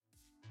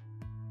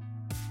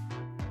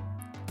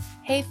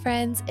Hey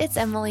friends, it's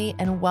Emily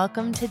and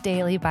welcome to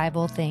Daily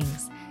Bible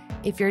Things.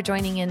 If you're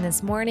joining in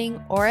this morning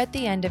or at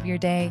the end of your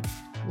day,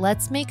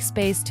 let's make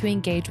space to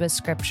engage with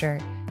Scripture.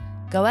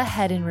 Go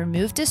ahead and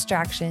remove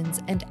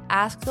distractions and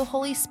ask the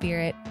Holy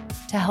Spirit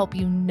to help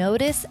you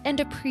notice and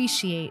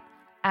appreciate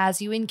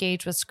as you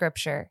engage with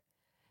Scripture.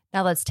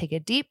 Now let's take a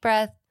deep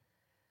breath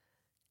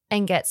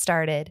and get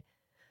started.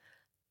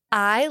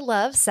 I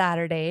love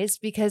Saturdays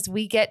because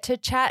we get to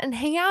chat and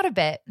hang out a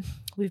bit.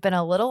 We've been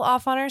a little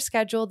off on our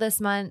schedule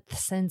this month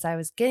since I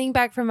was getting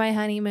back from my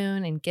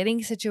honeymoon and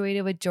getting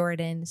situated with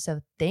Jordan.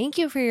 So thank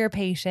you for your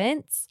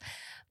patience.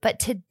 But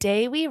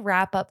today we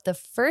wrap up the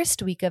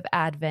first week of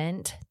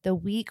Advent, the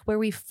week where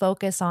we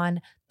focus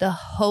on the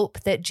hope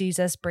that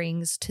Jesus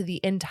brings to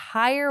the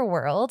entire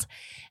world.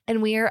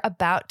 And we are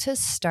about to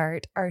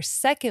start our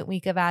second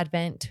week of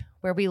Advent,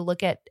 where we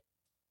look at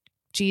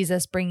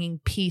Jesus bringing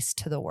peace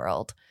to the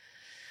world.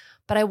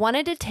 But I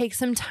wanted to take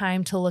some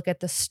time to look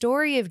at the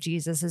story of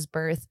Jesus's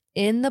birth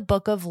in the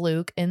book of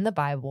Luke in the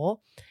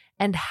Bible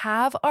and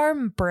have our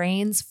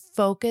brains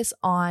focus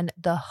on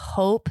the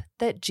hope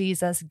that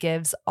Jesus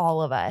gives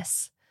all of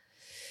us.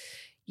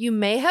 You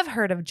may have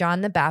heard of John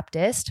the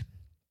Baptist,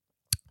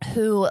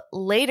 who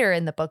later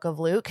in the book of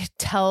Luke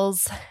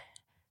tells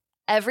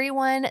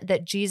everyone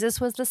that Jesus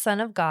was the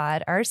Son of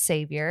God, our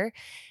Savior,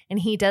 and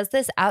he does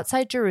this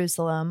outside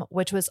Jerusalem,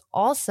 which was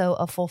also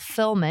a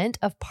fulfillment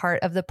of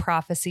part of the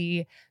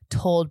prophecy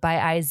told by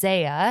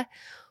Isaiah,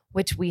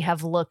 which we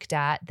have looked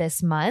at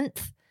this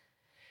month.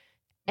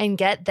 And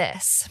get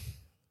this,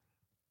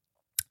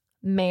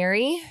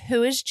 Mary,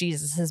 who is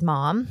Jesus's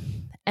mom,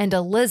 and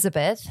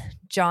Elizabeth,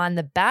 John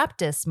the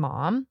Baptist's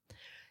mom,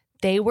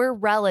 they were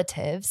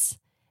relatives,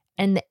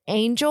 and the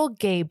angel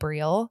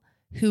Gabriel,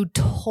 who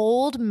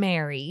told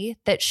Mary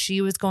that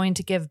she was going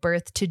to give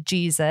birth to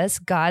Jesus,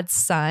 God's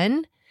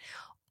son,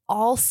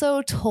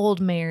 also told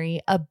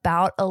Mary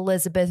about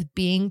Elizabeth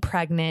being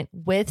pregnant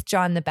with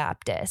John the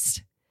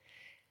Baptist.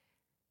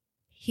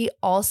 He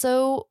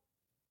also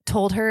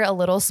told her, a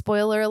little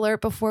spoiler alert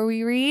before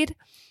we read,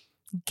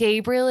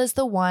 Gabriel is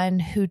the one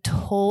who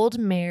told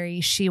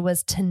Mary she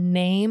was to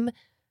name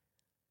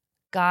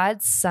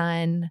God's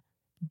son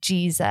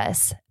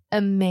Jesus,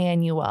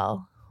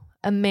 Emmanuel.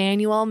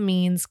 Emmanuel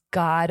means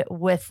God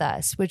with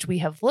us, which we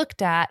have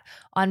looked at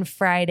on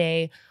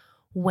Friday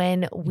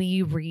when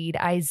we read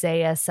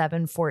Isaiah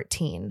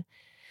 7:14.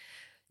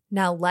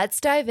 Now let's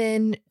dive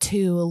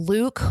into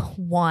Luke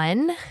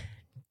 1,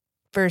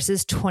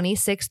 verses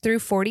 26 through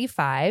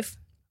 45.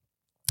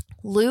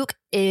 Luke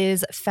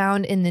is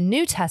found in the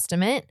New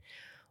Testament,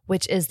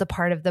 which is the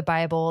part of the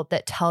Bible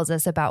that tells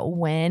us about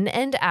when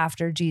and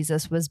after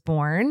Jesus was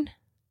born.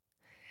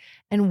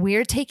 And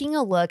we're taking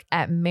a look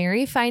at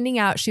Mary finding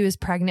out she was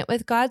pregnant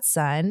with God's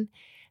son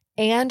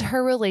and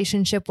her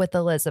relationship with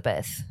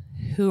Elizabeth,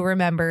 who,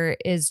 remember,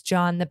 is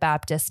John the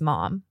Baptist's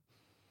mom.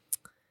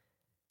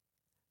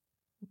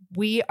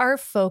 We are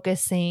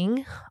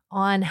focusing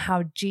on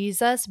how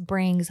Jesus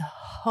brings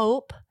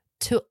hope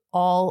to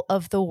all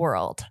of the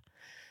world.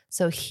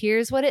 So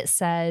here's what it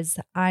says.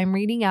 I'm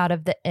reading out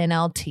of the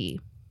NLT.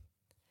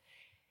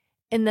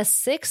 In the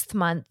 6th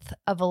month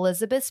of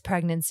Elizabeth's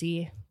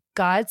pregnancy,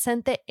 God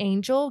sent the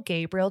angel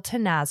Gabriel to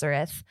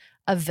Nazareth,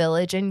 a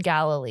village in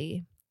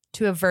Galilee,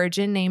 to a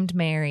virgin named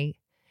Mary.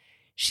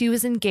 She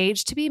was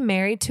engaged to be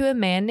married to a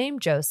man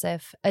named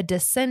Joseph, a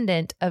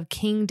descendant of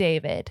King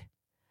David.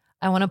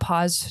 I want to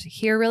pause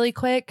here really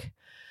quick.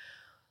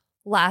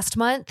 Last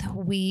month,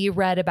 we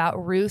read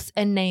about Ruth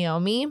and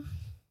Naomi,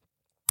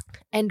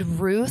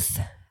 and Ruth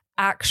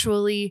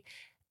actually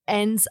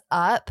ends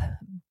up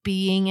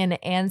being an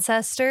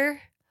ancestor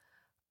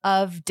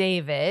of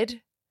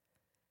David,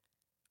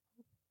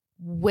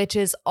 which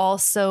is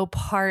also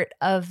part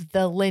of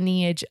the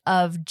lineage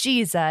of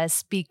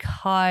Jesus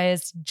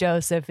because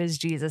Joseph is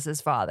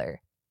Jesus's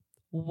father.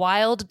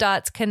 Wild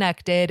dots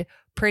connected.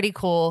 Pretty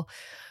cool.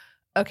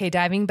 Okay,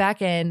 diving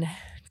back in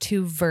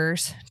to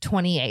verse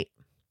 28.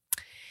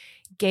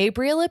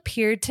 Gabriel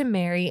appeared to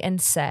Mary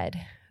and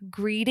said,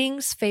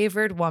 "Greetings,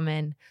 favored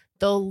woman,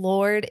 the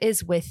Lord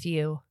is with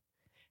you."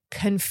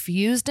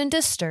 Confused and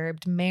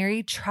disturbed,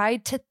 Mary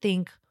tried to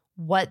think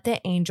what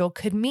the angel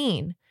could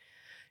mean.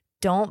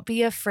 "Don't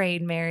be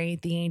afraid, Mary,"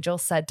 the angel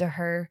said to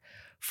her,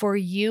 "for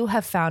you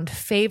have found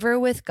favor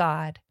with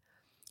God.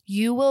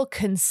 You will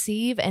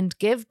conceive and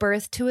give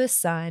birth to a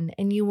son,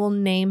 and you will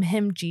name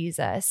him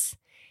Jesus.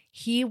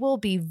 He will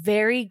be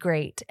very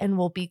great and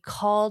will be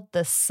called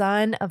the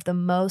Son of the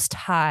Most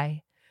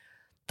High.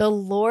 The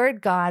Lord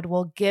God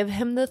will give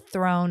him the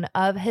throne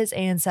of his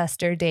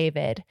ancestor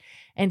David,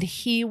 and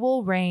he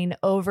will reign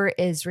over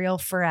Israel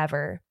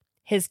forever.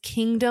 His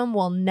kingdom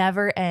will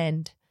never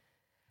end."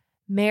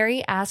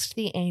 Mary asked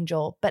the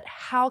angel, "But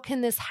how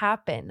can this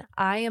happen?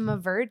 I am a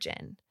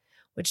virgin,"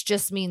 which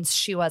just means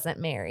she wasn't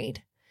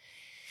married.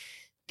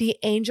 The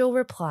angel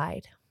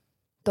replied,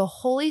 "The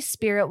Holy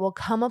Spirit will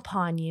come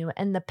upon you,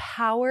 and the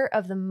power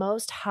of the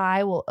Most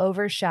High will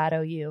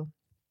overshadow you.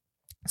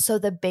 So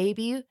the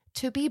baby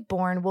to be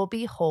born will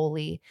be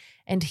holy,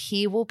 and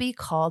he will be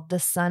called the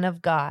Son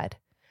of God.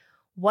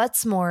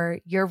 What's more,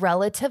 your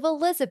relative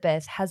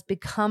Elizabeth has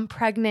become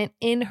pregnant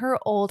in her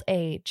old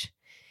age.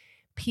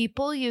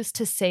 People used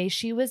to say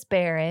she was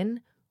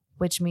barren,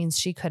 which means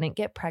she couldn't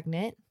get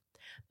pregnant,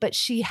 but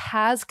she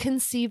has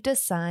conceived a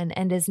son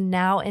and is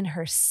now in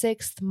her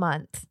 6th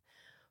month.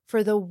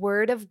 For the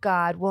word of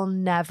God will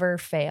never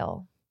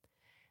fail.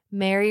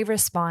 Mary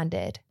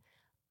responded,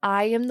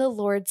 I am the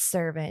Lord's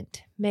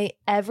servant. May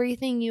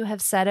everything you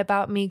have said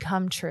about me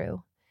come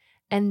true.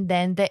 And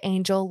then the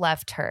angel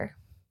left her.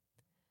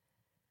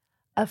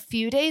 A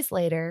few days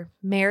later,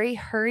 Mary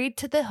hurried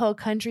to the hill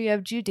country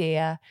of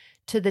Judea,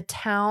 to the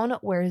town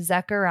where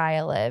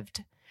Zechariah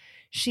lived.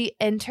 She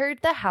entered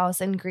the house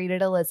and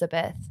greeted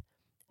Elizabeth.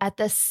 At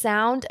the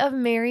sound of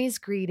Mary's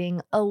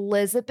greeting,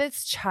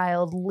 Elizabeth's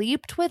child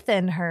leaped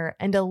within her,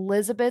 and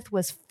Elizabeth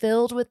was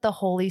filled with the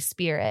Holy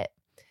Spirit.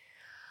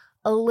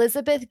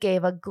 Elizabeth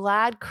gave a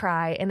glad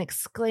cry and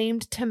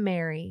exclaimed to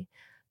Mary,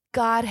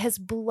 God has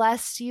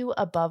blessed you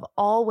above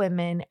all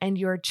women, and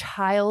your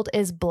child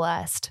is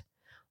blessed.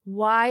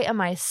 Why am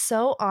I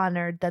so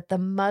honored that the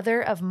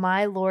mother of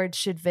my Lord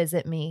should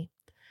visit me?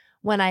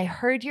 When I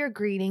heard your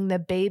greeting, the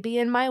baby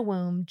in my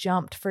womb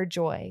jumped for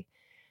joy.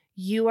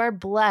 You are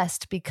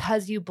blessed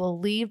because you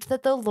believed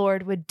that the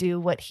Lord would do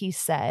what he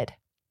said.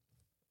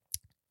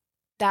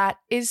 That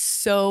is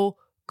so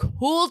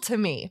cool to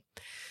me.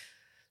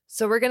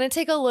 So we're going to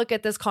take a look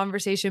at this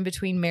conversation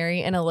between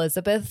Mary and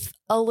Elizabeth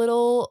a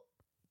little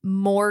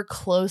more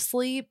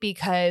closely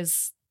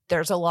because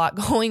there's a lot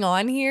going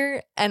on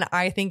here, and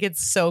I think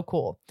it's so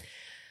cool.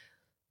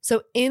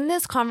 So in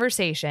this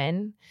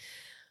conversation,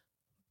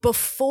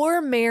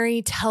 before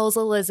Mary tells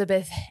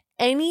Elizabeth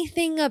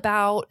anything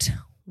about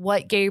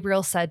what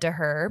Gabriel said to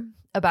her,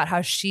 about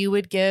how she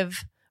would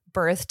give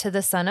birth to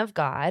the Son of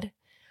God,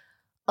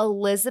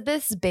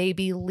 Elizabeth's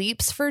baby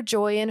leaps for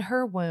joy in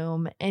her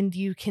womb, and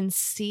you can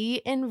see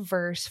in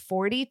verse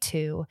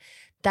 42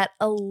 that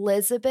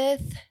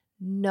Elizabeth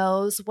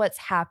knows what's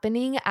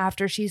happening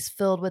after she's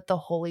filled with the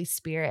Holy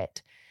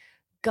Spirit.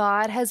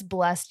 God has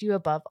blessed you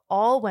above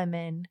all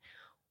women.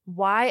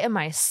 Why am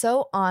I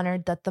so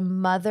honored that the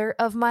mother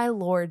of my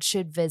Lord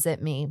should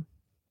visit me?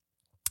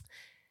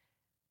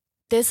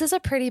 This is a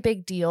pretty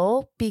big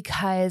deal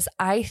because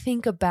I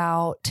think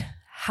about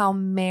how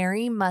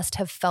Mary must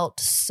have felt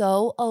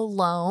so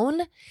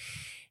alone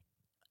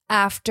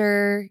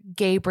after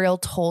Gabriel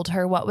told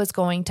her what was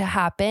going to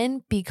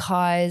happen,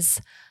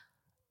 because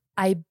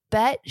I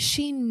bet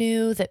she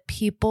knew that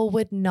people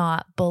would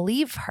not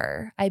believe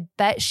her. I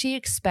bet she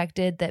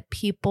expected that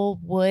people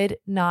would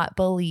not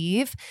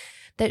believe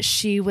that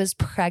she was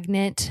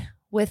pregnant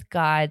with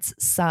God's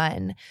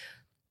son.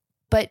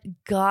 But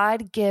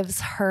God gives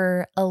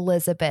her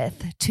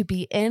Elizabeth to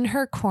be in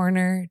her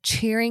corner,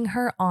 cheering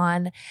her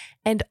on,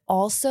 and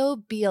also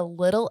be a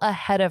little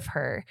ahead of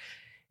her.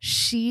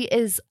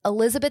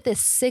 Elizabeth is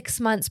 6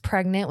 months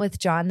pregnant with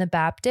John the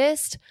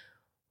Baptist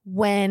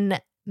when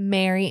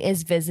Mary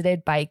is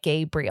visited by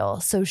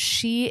Gabriel. So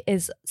she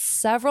is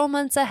several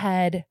months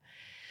ahead,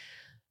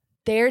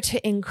 there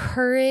to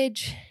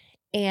encourage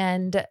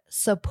and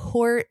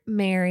support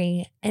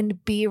Mary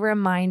and be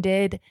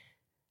reminding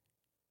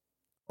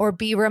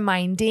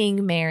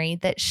Mary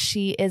that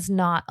she is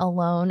not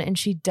alone and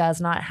she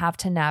does not have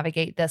to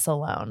navigate this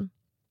alone.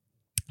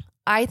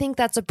 I think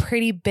that's a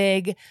pretty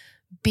big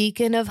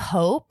beacon of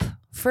hope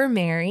for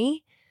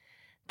Mary,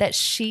 that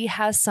she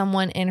has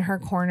someone in her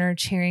corner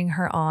cheering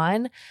her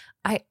on.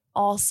 I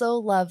also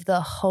love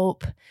the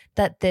hope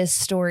that this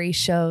story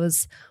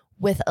shows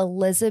with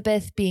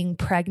Elizabeth being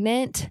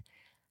pregnant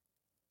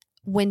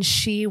when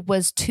she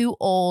was too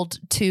old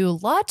to,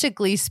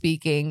 logically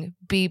speaking,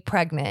 be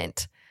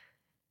pregnant.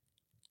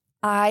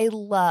 I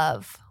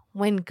love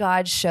when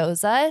God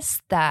shows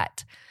us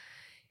that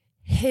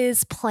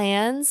his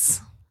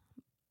plans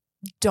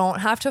don't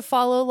have to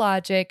follow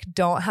logic,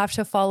 don't have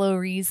to follow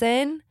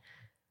reason,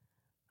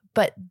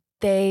 but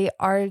they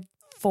are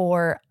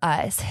for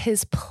us.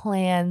 His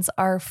plans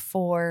are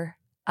for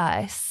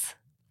us.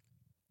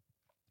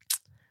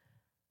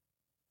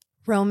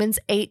 Romans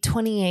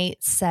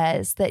 8:28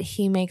 says that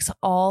he makes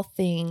all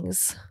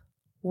things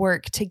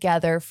work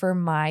together for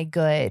my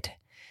good.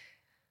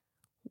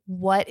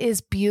 What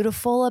is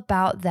beautiful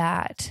about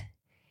that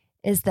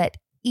is that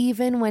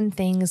even when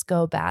things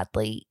go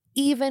badly,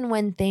 even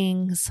when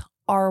things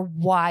are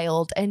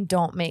wild and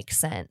don't make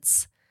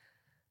sense,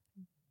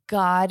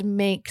 God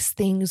makes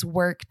things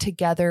work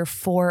together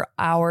for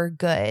our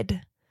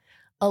good.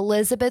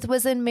 Elizabeth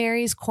was in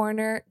Mary's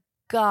corner.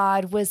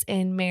 God was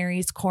in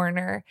Mary's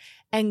corner,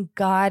 and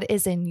God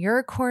is in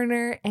your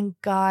corner, and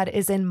God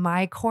is in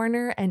my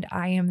corner. And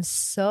I am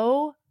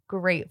so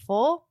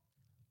grateful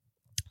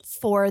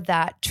for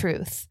that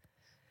truth.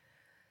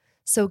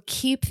 So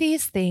keep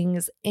these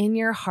things in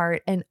your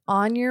heart and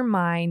on your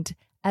mind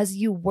as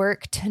you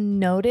work to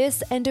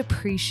notice and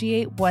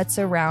appreciate what's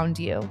around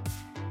you.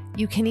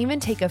 You can even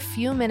take a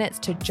few minutes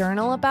to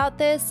journal about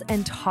this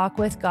and talk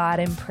with God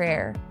in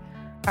prayer.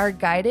 Our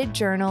guided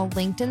journal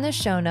linked in the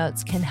show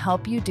notes can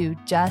help you do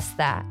just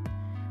that.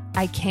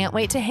 I can't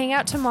wait to hang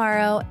out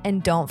tomorrow,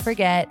 and don't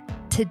forget,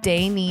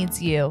 today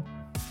needs you.